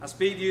I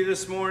speak to you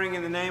this morning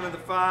in the name of the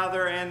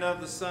Father, and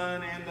of the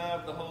Son, and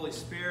of the Holy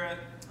Spirit.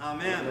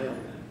 Amen. Amen.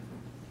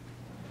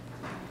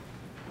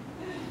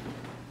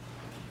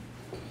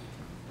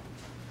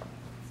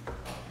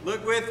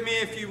 Look with me,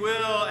 if you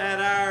will, at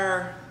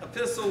our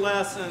epistle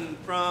lesson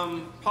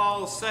from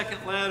Paul's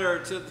second letter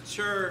to the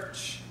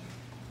church,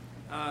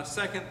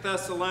 2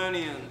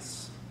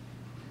 Thessalonians.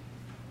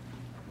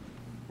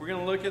 We're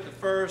going to look at the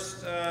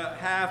first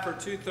half or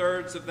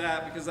two-thirds of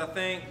that, because I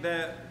think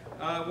that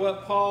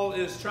what Paul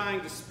is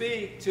trying to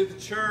speak to the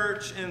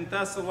church in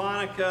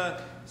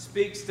Thessalonica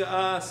speaks to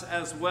us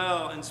as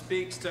well, and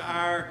speaks to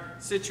our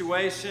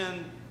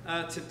situation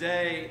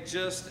today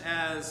just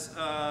as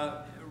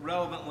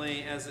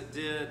relevantly as it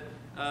did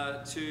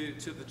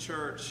to the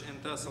church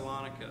in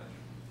Thessalonica.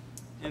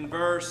 In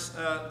verse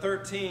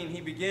 13,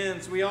 he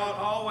begins, "We ought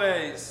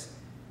always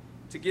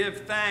to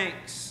give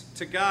thanks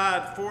to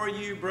God for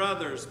you,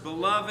 brothers,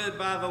 beloved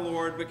by the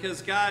Lord,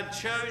 because God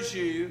chose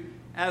you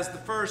as the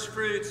first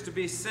fruits to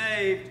be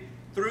saved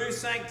through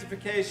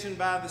sanctification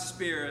by the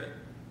Spirit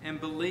and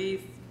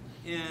belief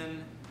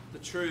in the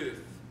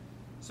truth."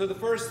 So the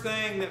first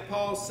thing that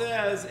Paul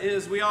says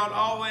is we ought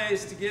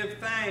always to give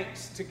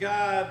thanks to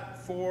God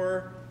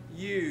for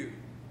you.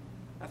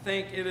 I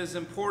think it is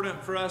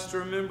important for us to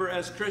remember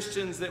as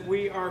Christians that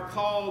we are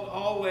called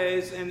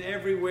always and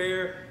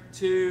everywhere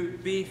to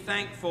be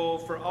thankful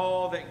for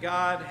all that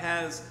God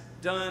has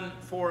done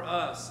for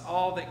us,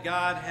 all that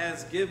God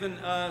has given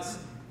us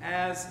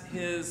as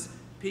His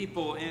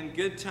people in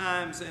good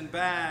times and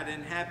bad,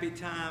 in happy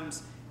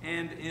times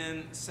and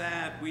in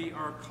sad. We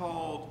are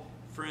called,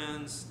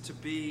 friends, to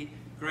be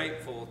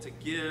grateful, to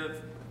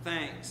give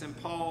thanks.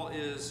 And Paul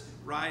is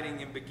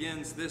writing and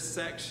begins this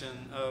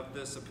section of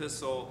this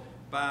epistle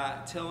by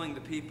telling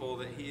the people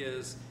that he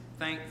is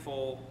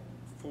thankful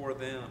for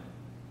them.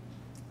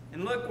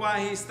 And look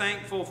why he's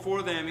thankful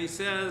for them. He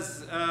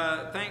says,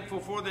 thankful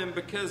for them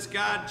because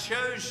God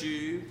chose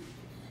you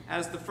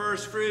as the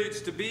first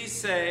fruits to be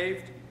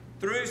saved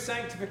through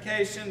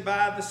sanctification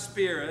by the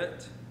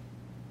Spirit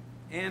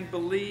and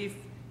belief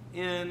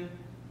in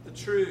the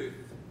truth.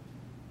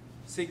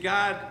 See,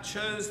 God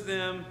chose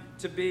them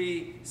to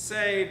be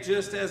saved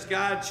just as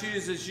God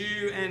chooses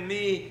you and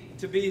me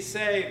to be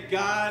saved.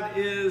 God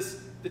is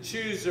the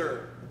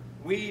chooser.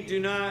 We do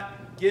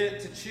not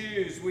get to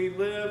choose. We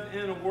live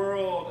in a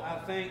world, I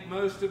think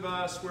most of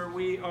us, where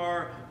we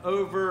are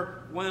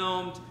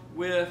overwhelmed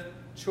with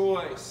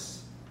choice.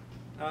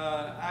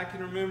 I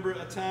can remember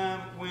a time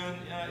when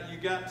you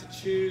got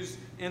to choose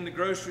in the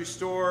grocery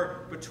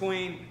store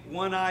between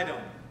one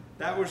item.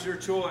 That was your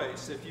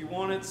choice. If you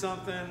wanted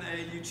something,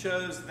 you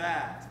chose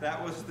that.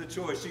 That was the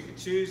choice. You could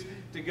choose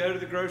to go to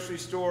the grocery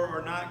store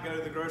or not go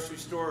to the grocery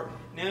store.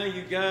 Now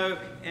you go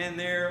and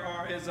there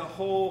is a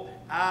whole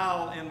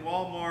aisle in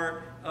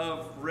Walmart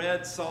of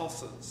red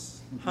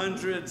salsas.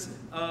 Hundreds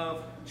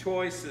of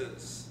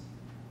choices.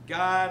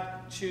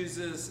 God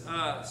chooses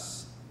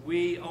us.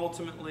 We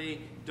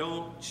ultimately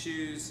don't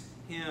choose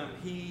Him.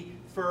 He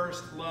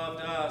first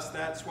loved us.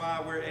 That's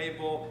why we're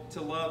able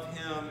to love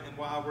Him and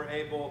why we're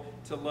able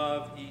to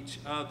love each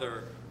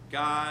other.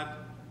 God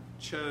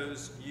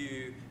chose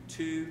you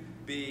to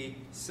be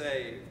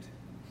saved.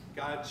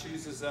 God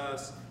chooses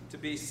us to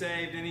be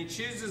saved, and He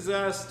chooses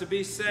us to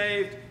be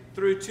saved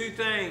through two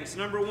things.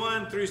 Number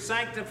one, through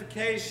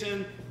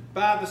sanctification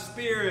by the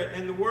Spirit.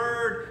 And the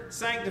word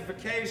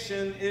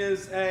sanctification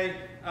is a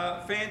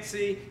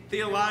fancy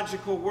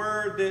theological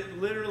word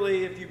that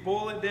literally, if you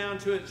boil it down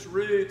to its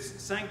roots,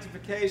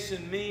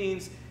 sanctification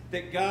means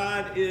that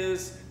God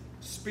is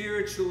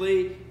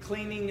spiritually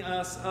cleaning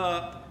us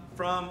up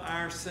from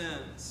our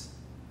sins.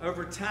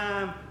 Over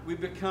time, we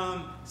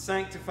become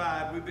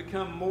sanctified. We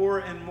become more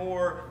and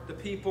more the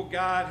people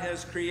God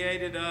has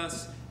created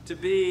us to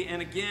be.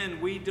 And again,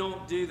 we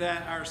don't do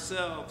that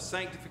ourselves.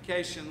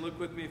 Sanctification, look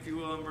with me if you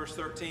will in verse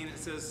 13. It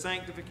says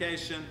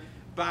sanctification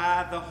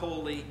by the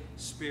Holy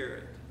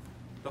Spirit.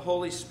 The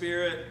Holy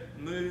Spirit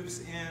moves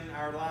in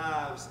our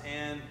lives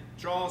and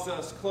draws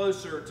us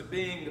closer to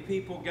being the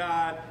people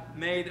God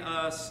made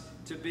us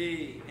to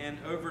be, and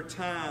over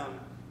time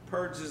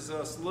purges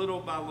us little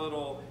by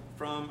little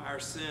from our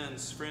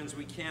sins. Friends,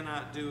 we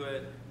cannot do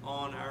it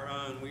on our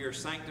own. We are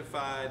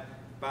sanctified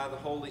by the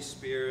Holy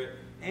Spirit,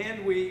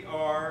 and we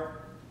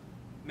are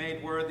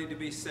made worthy to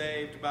be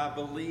saved by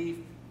belief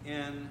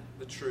in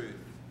the truth,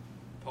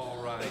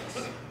 Paul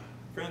writes.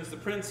 Friends, the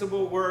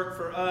principal work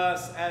for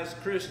us as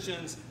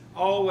Christians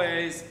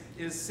always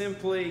is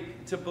simply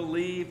to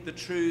believe the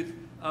truth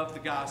of the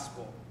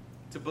gospel.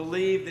 To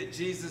believe that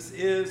Jesus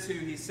is who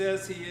He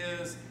says He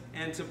is,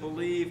 and to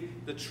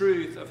believe the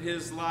truth of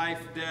His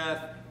life,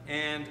 death,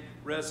 and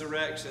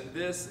resurrection.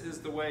 This is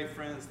the way,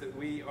 friends, that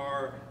we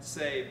are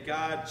saved.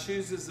 God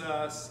chooses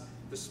us,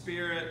 the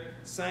Spirit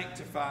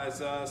sanctifies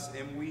us,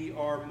 and we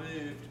are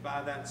moved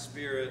by that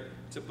Spirit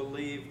to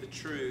believe the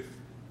truth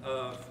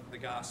of the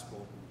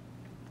gospel.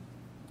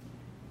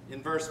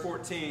 In verse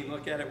 14,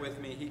 look at it with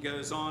me, he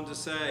goes on to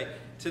say,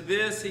 "To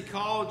this He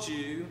called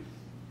you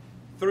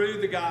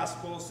through the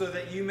gospel, so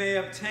that you may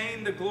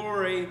obtain the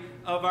glory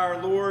of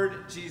our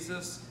Lord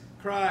Jesus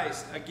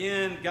Christ.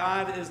 Again,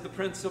 God is the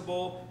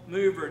principal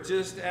mover.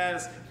 Just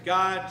as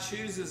God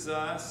chooses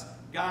us,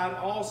 God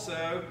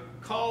also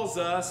calls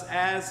us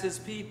as his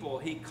people.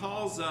 He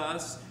calls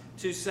us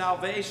to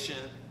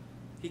salvation.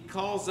 He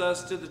calls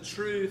us to the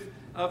truth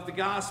of the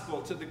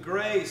gospel, to the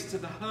grace, to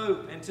the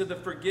hope, and to the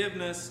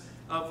forgiveness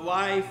of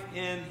life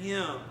in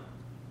him.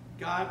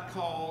 God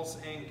calls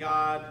and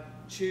God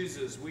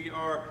chooses. We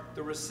are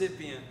the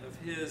recipient of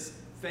his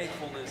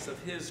faithfulness, of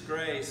his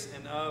grace,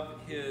 and of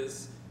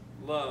his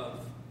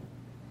love.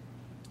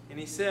 And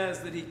he says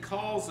that he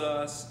calls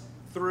us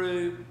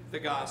through the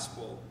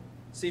gospel.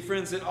 See,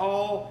 friends, it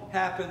all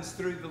happens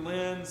through the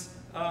lens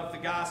of the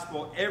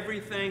gospel.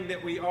 Everything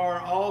that we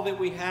are, all that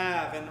we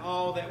have, and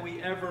all that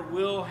we ever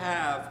will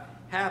have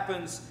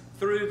happens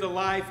through the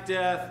life,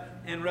 death,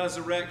 and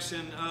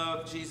resurrection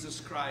of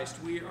Jesus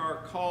Christ. We are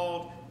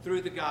called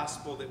through the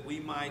gospel that we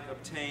might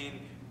obtain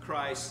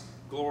Christ's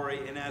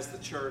glory, and as the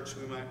church,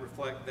 we might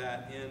reflect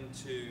that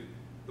into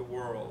the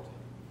world.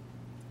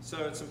 So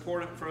it's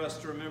important for us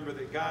to remember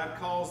that God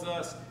calls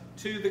us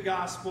to the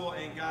gospel,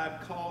 and God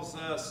calls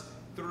us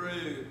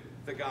through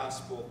the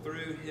gospel,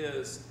 through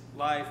his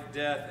life,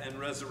 death, and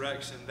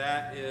resurrection.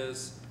 That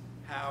is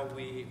how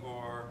we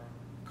are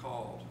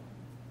called.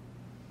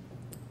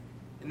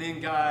 And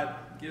then God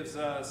gives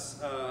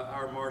us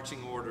our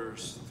marching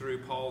orders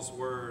through Paul's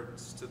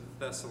words to the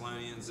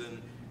Thessalonians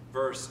in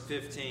verse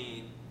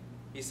 15.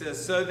 He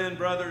says, "So then,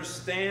 brothers,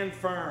 stand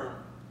firm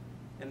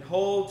and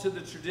hold to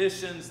the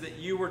traditions that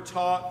you were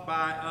taught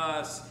by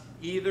us,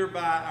 either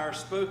by our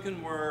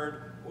spoken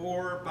word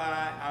or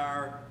by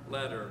our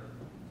letter."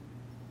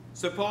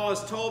 So Paul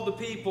has told the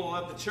people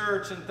of the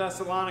church in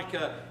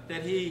Thessalonica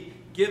that he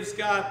gives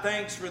God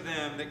thanks for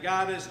them, that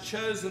God has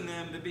chosen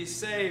them to be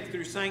saved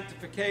through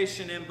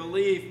sanctification and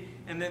belief,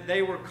 and that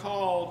they were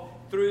called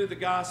through the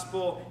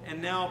gospel.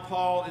 And now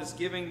Paul is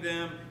giving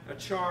them a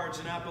charge,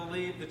 and I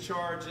believe the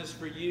charge is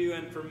for you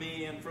and for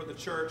me and for the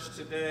church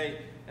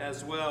today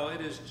as well.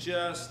 It is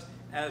just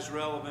as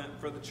relevant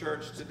for the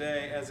church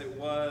today as it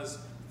was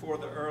for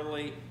the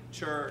early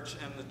church,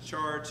 and the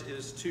charge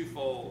is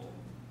twofold.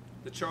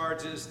 The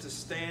charge is to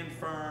stand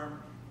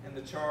firm, and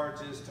the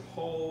charge is to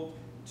hold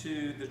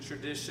to the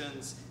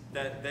traditions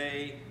that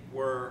they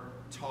were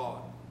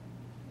taught.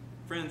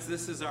 Friends,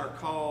 this is our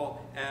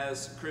call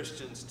as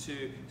Christians,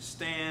 to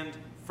stand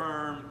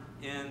firm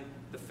in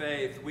the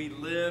faith. We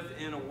live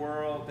in a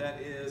world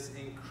that is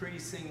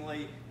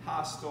increasingly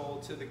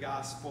hostile to the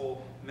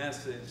gospel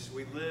message.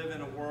 We live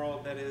in a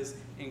world that is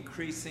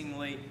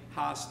increasingly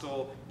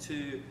hostile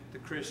to the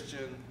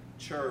Christian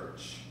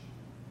church.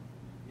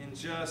 In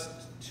just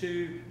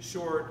 2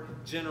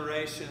 short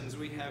generations,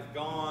 we have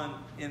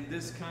gone in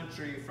this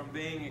country from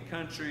being a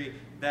country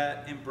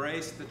that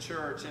embraced the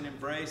church and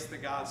embraced the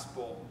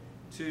gospel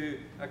to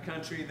a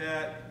country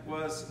that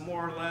was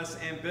more or less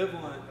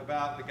ambivalent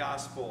about the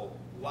gospel.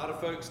 A lot of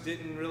folks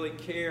didn't really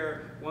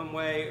care one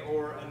way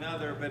or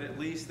another, but at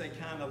least they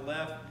kind of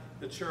left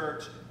the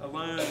church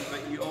alone.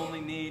 But you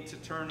only need to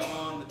turn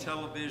on the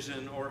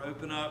television or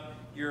open up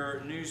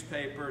your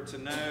newspaper to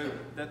know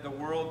that the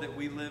world that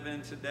we live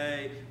in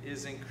today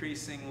is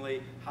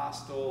increasingly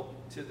hostile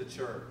to the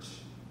church.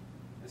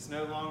 It's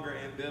no longer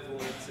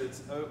ambivalence,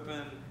 it's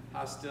open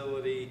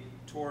hostility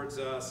towards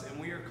us, and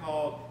we are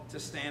called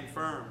to stand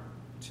firm,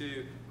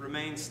 to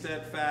remain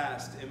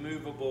steadfast,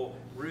 immovable,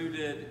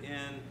 rooted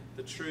in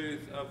the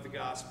truth of the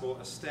gospel,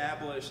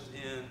 established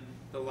in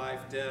the life,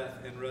 death,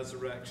 and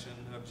resurrection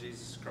of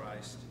Jesus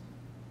Christ.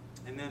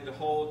 And then to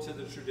hold to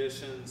the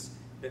traditions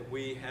that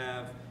we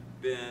have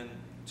been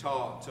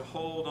taught, to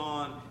hold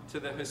on to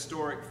the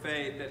historic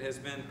faith that has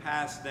been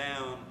passed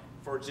down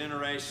for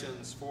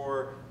generations,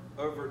 for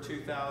over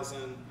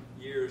 2,000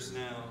 years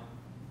now.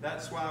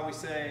 That's why we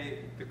say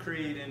the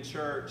creed in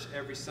church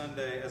every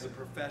Sunday as a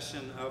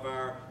profession of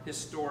our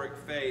historic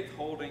faith,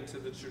 holding to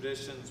the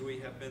traditions we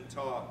have been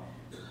taught.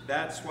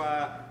 That's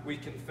why we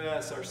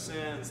confess our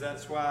sins.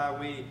 That's why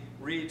we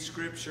read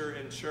Scripture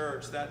in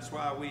church. That's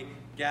why we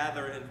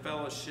gather in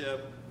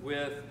fellowship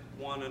with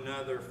one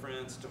another,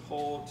 friends, to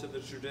hold to the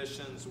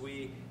traditions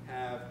we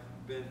have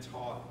been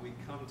taught. We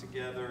come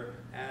together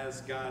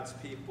as God's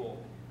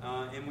people.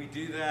 And we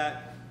do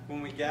that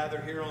when we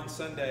gather here on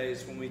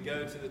Sundays, when we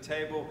go to the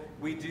table.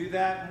 We do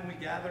that when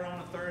we gather on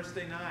a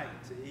Thursday night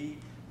to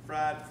eat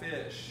fried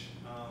fish.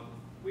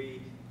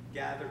 We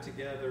gather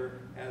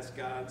together as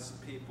God's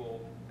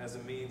people as a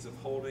means of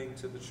holding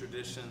to the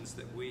traditions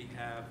that we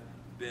have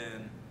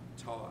been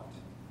taught.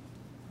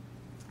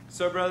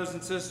 So, brothers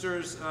and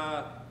sisters,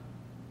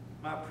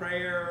 my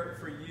prayer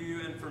for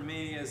you and for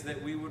me is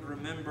that we would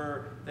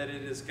remember that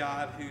it is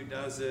God who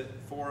does it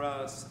for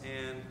us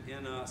and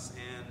in us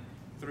and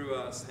through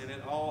us, and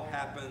it all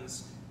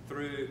happens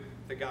through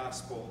the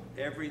gospel.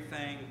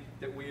 Everything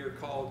that we are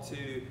called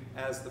to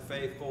as the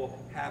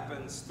faithful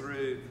happens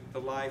through the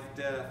life,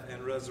 death,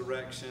 and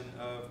resurrection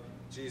of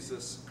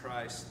Jesus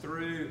Christ.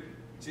 Through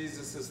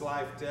Jesus'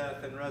 life,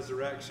 death, and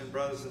resurrection,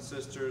 brothers and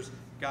sisters,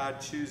 God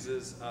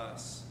chooses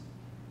us.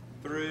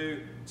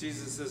 Through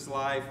Jesus'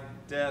 life,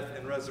 death,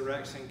 and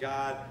resurrection,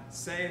 God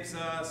saves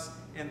us.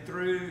 And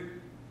through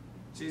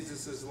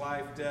Jesus'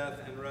 life, death,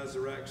 and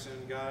resurrection,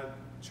 God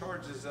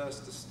charges us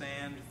to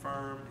stand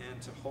firm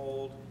and to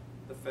hold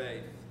the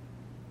faith.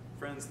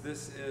 Friends,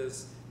 this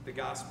is the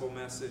gospel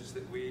message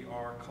that we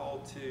are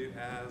called to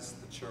as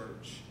the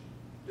church.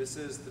 This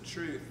is the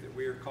truth that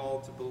we are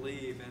called to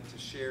believe and to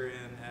share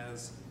in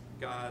as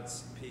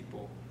God's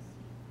people.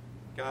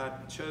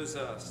 God chose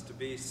us to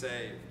be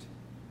saved.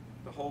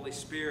 The Holy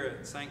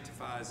Spirit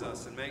sanctifies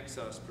us and makes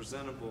us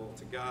presentable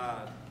to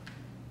God.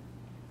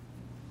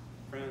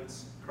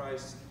 Friends,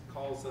 Christ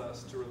calls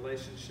us to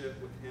relationship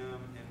with Him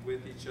and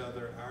with each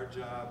other. Our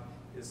job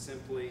is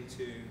simply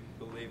to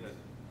believe it.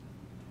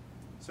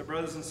 So,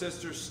 brothers and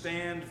sisters,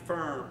 stand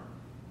firm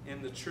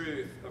in the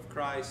truth of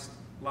Christ's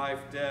life,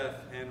 death,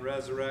 and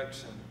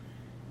resurrection.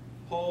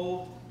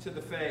 Hold to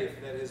the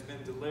faith that has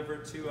been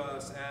delivered to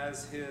us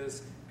as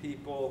His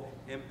people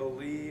and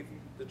believe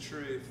the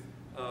truth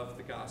of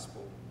the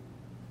gospel.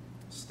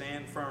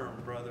 Stand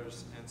firm,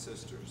 brothers and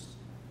sisters.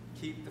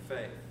 Keep the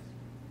faith.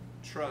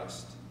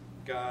 Trust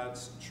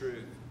God's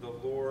truth. The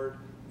Lord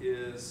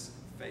is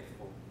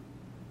faithful.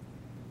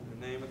 In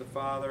the name of the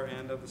Father,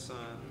 and of the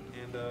Son,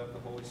 and of the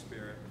Holy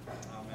Spirit. Amen.